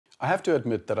I have to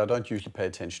admit that I don't usually pay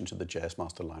attention to the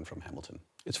Jazzmaster line from Hamilton.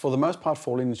 It's for the most part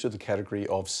falling into the category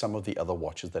of some of the other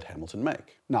watches that Hamilton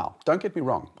make. Now, don't get me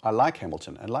wrong, I like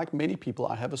Hamilton, and like many people,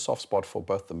 I have a soft spot for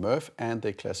both the Murph and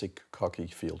their classic Khaki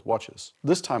field watches.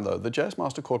 This time though, the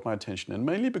Jazzmaster caught my attention, and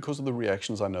mainly because of the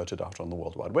reactions I noted out on the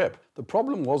World Wide Web. The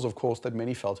problem was, of course, that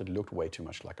many felt it looked way too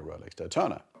much like a Rolex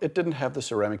Daytona. It didn't have the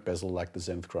ceramic bezel like the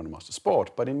Zenith Chronomaster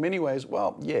Sport, but in many ways,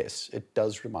 well, yes, it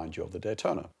does remind you of the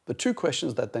Daytona. The two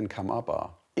questions that then come up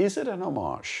are, is it an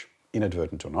homage,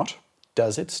 inadvertent or not?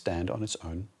 Does it stand on its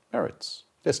own merits?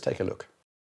 Let's take a look.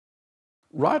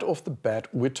 Right off the bat,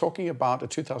 we're talking about a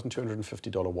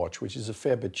 $2,250 watch, which is a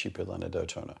fair bit cheaper than a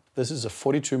Daytona. This is a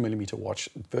 42mm watch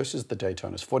versus the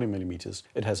Daytona's 40mm.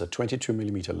 It has a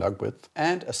 22mm lug width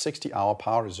and a 60-hour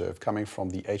power reserve coming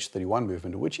from the H31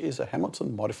 movement, which is a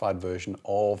Hamilton modified version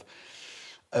of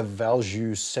a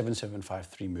Valjoux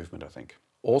 7753 movement, I think.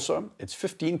 Also, it's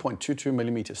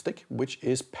 15.22mm thick, which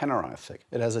is panerai thick.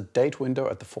 It has a date window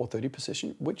at the 4:30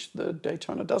 position, which the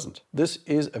Daytona doesn't. This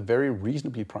is a very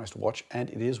reasonably priced watch,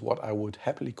 and it is what I would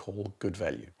happily call good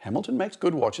value. Hamilton makes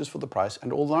good watches for the price,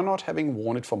 and although not having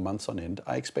worn it for months on end,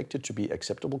 I expect it to be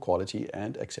acceptable quality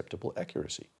and acceptable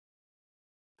accuracy.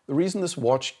 The reason this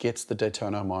watch gets the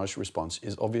Daytona homage response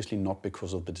is obviously not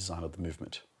because of the design of the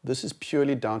movement. This is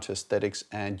purely down to aesthetics,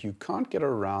 and you can't get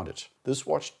around it. This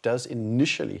watch does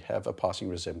initially have a passing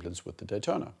resemblance with the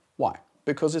Daytona. Why?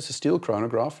 Because it's a steel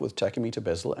chronograph with tachymeter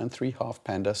bezel and 3 half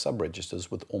panda sub-registers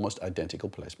with almost identical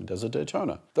placement as a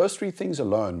Daytona. Those three things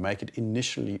alone make it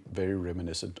initially very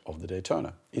reminiscent of the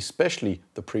Daytona, especially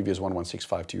the previous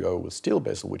 116520 with steel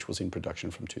bezel, which was in production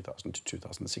from 2000 to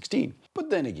 2016. But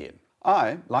then again,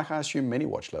 I, like I assume many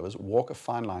watch lovers, walk a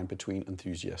fine line between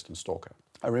enthusiast and stalker.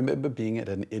 I remember being at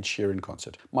an Ed Sheeran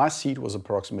concert. My seat was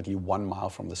approximately 1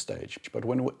 mile from the stage, but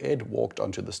when Ed walked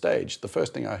onto the stage, the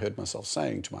first thing I heard myself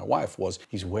saying to my wife was,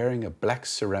 he's wearing a black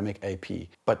ceramic AP.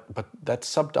 But that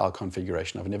sub-dial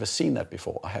configuration, I've never seen that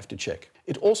before, I have to check.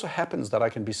 It also happens that I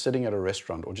can be sitting at a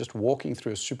restaurant or just walking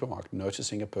through a supermarket,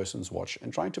 noticing a person's watch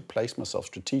and trying to place myself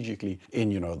strategically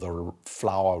in, the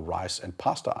flour, rice, and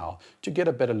pasta aisle to get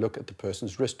a better look at the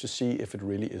person's wrist to see if it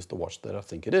really is the watch that I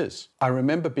think it is. I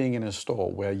remember being in a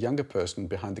store where a younger person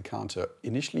behind the counter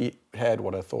initially had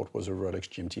what I thought was a Rolex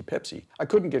GMT Pepsi. I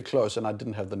couldn't get close, and I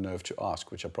didn't have the nerve to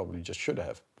ask, which I probably just should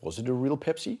have. Was it a real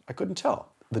Pepsi? I couldn't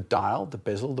tell. The dial, the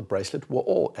bezel, the bracelet were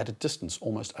all at a distance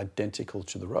almost identical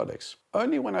to the Rolex.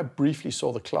 Only when I briefly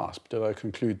saw the clasp did I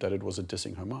conclude that it was a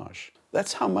dissing homage.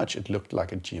 That's how much it looked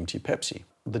like a GMT Pepsi.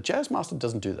 The Jazzmaster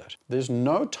doesn't do that. There's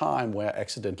no time where I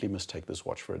accidentally mistake this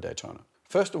watch for a Daytona.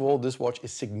 First of all, this watch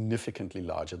is significantly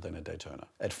larger than a Daytona.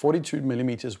 At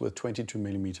 42mm with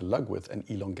 22mm lug width and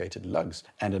elongated lugs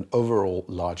and an overall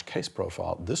large case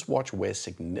profile, this watch wears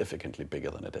significantly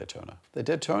bigger than a Daytona. The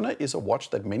Daytona is a watch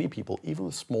that many people, even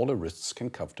with smaller wrists, can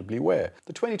comfortably wear.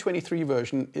 The 2023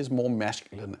 version is more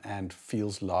masculine and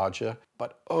feels larger,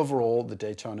 but overall the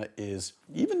Daytona is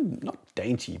even not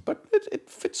dainty, but it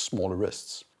fits smaller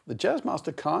wrists. The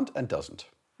Jazzmaster can't and doesn't.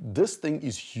 This thing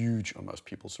is huge on most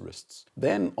people's wrists.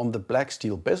 Then on the black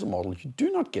steel bezel model, you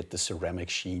do not get the ceramic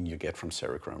sheen you get from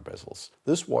Cerachrome bezels.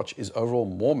 This watch is overall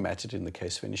more matted in the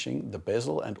case finishing, the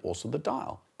bezel, and also the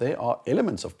dial. There are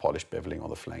elements of polished beveling on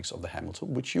the flanks of the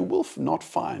Hamilton, which you will not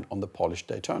find on the polished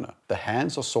Daytona. The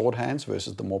hands are sword hands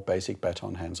versus the more basic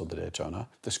baton hands of the Daytona.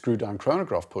 The screw-down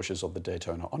chronograph pushes of the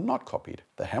Daytona are not copied.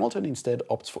 The Hamilton instead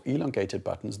opts for elongated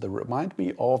buttons that remind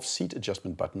me of seat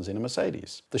adjustment buttons in a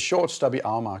Mercedes. The short, stubby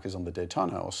hour markers on the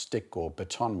Daytona are stick or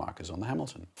baton markers on the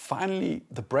Hamilton. Finally,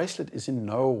 the bracelet is in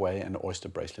no way an oyster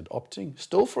bracelet, opting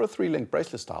still for a 3-link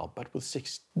bracelet style, but with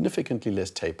significantly less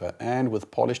taper and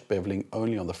with polished beveling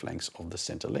only on the flanks of the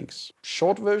center links.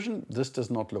 Short version, this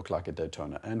does not look like a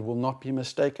Daytona and will not be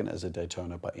mistaken as a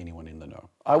Daytona by anyone in the know.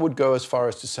 I would go as far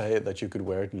as to say that you could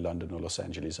wear it in London or Los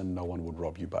Angeles and no one would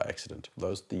rob you by accident.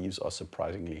 Those thieves are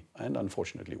surprisingly and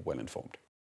unfortunately well informed.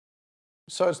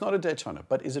 So it's not a Daytona,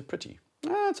 but is it pretty?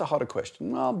 It's a harder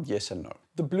question. Well, yes and no.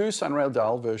 The blue sunrail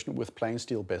dial version with plain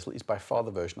steel bezel is by far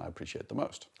the version I appreciate the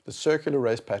most. The circular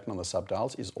race pattern on the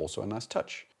sub-dials is also a nice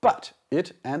touch. But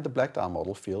it and the black dial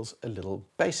model feels a little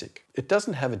basic. It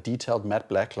doesn't have a detailed matte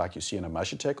black like you see in a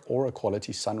Magitek or a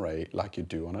quality sunray like you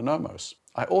do on a Nomos.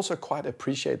 I also quite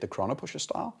appreciate the chrono pusher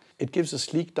style. It gives a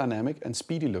sleek, dynamic and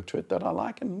speedy look to it that I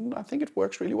like, and I think it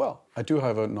works really well. I do,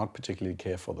 however, not particularly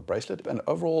care for the bracelet, and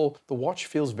overall the watch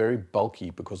feels very bulky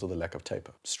because of the lack of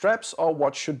taper. Straps are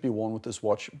what should be worn with this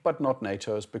watch, but not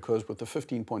NATO's, because with the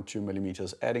 15.2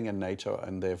 millimeters, adding a NATO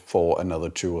and therefore another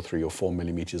 2 or 3 or 4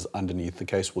 millimeters underneath the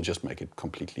case will just make it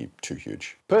completely too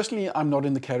huge. Personally, I'm not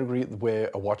in the category where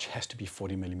a watch has to be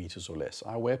 40 millimeters or less.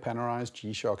 I wear Panarais,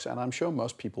 G-Shocks, and I'm sure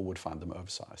most people would find them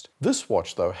oversized. This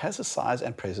watch, though, has a size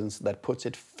and presence that puts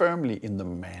it firmly in the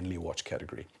manly watch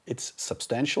category. It's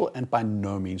substantial and by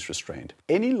no means restrained.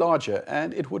 Any larger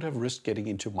and it would have risked getting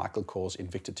into Michael Kors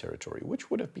Invicta territory, which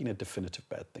would have been a definitive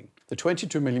bad thing. The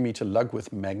 22mm lug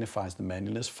width magnifies the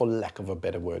manliness, for lack of a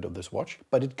better word, of this watch,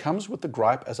 but it comes with the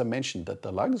gripe, as I mentioned, that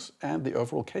the lugs and the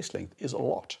overall case length is a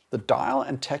lot. The dial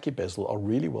and tacky bezel are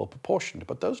really well proportioned,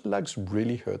 but those lugs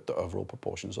really hurt the overall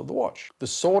proportions of the watch. The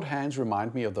sword hands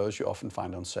remind me of those you often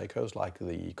find on Seikos, like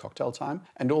the Cocktail Time,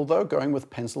 and although going with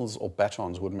pencils or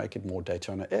batons would make it more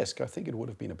Daytona-esque, I think it would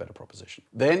have been a better proposition.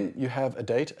 Then you have a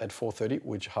date at 4:30,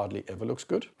 which hardly ever looks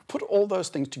good. Put all those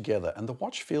things together and the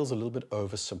watch feels a little bit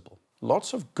oversimple.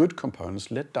 Lots of good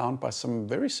components let down by some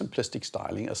very simplistic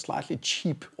styling, a slightly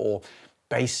cheap or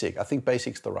basic, I think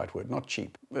basic's the right word, not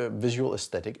cheap, visual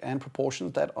aesthetic and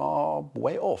proportions that are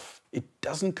way off. It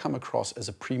doesn't come across as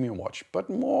a premium watch, but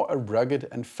more a rugged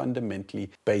and fundamentally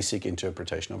basic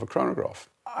interpretation of a chronograph.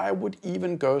 I would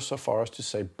even go so far as to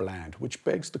say bland, which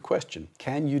begs the question,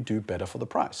 can you do better for the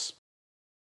price?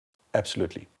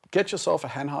 Absolutely. Get yourself a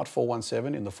Hanhart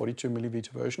 417 in the 42mm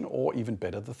version, or even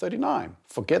better, the 39.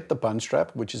 Forget the bun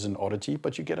strap, which is an oddity,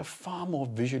 but you get a far more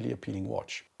visually appealing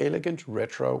watch. Elegant,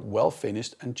 retro, well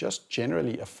finished, and just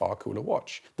generally a far cooler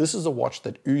watch. This is a watch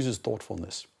that oozes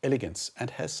thoughtfulness, elegance, and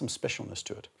has some specialness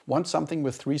to it. Want something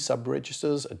with 3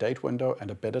 sub-registers, a date window,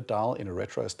 and a better dial in a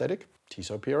retro aesthetic?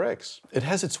 Tissot PRX. It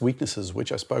has its weaknesses,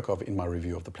 which I spoke of in my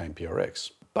review of the plain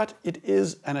PRX. But it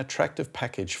is an attractive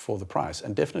package for the price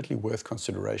and definitely worth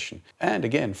consideration. And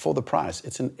again, for the price,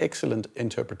 it's an excellent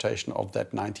interpretation of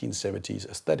that 1970s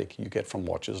aesthetic you get from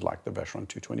watches like the Vacheron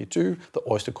 222, the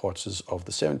Oyster Quartzes of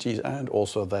the 70s, and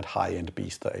also that high-end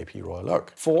beast, the AP Royal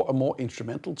Oak. For a more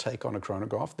instrumental take on a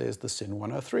chronograph, there's the Sin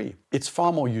 103. It's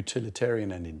far more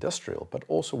utilitarian and industrial, but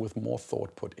also with more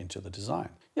thought put into the design.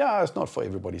 Yeah, it's not for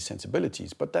everybody's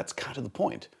sensibilities, but that's kind of the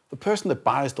point. The person that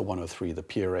buys the 103, the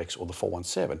PRX, or the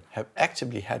 417 have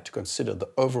actively had to consider the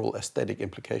overall aesthetic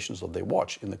implications of their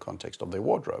watch in the context of their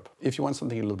wardrobe. If you want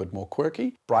something a little bit more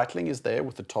quirky, Breitling is there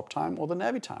with the Top Time or the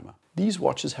Navitimer. These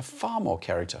watches have far more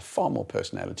character, far more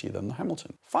personality than the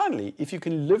Hamilton. Finally, if you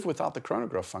can live without the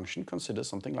chronograph function, consider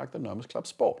something like the Nomos Club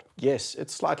Sport. Yes,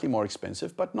 it's slightly more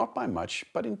expensive, but not by much.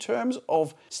 But in terms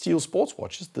of steel sports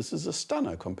watches, this is a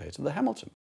stunner compared to the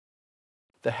Hamilton.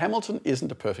 The Hamilton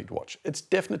isn't a perfect watch. It's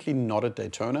definitely not a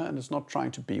Daytona, and it's not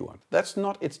trying to be one. That's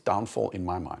not its downfall in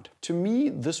my mind. To me,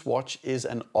 this watch is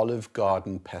an Olive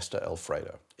Garden pasta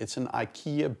Alfredo. It's an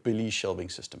IKEA Billy shelving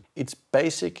system. It's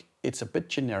basic, it's a bit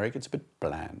generic, it's a bit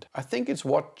bland. I think it's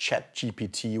what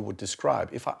ChatGPT would describe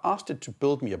if I asked it to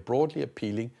build me a broadly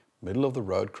appealing,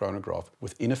 middle-of-the-road chronograph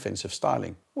with inoffensive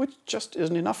styling, which just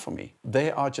isn't enough for me.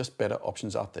 There are just better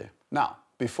options out there. Now,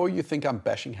 before you think I'm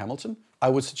bashing Hamilton, I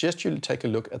would suggest you take a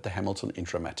look at the Hamilton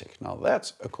Intramatic. Now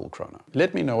that's a cool chrono.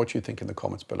 Let me know what you think in the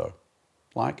comments below.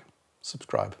 Like,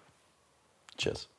 subscribe. Cheers.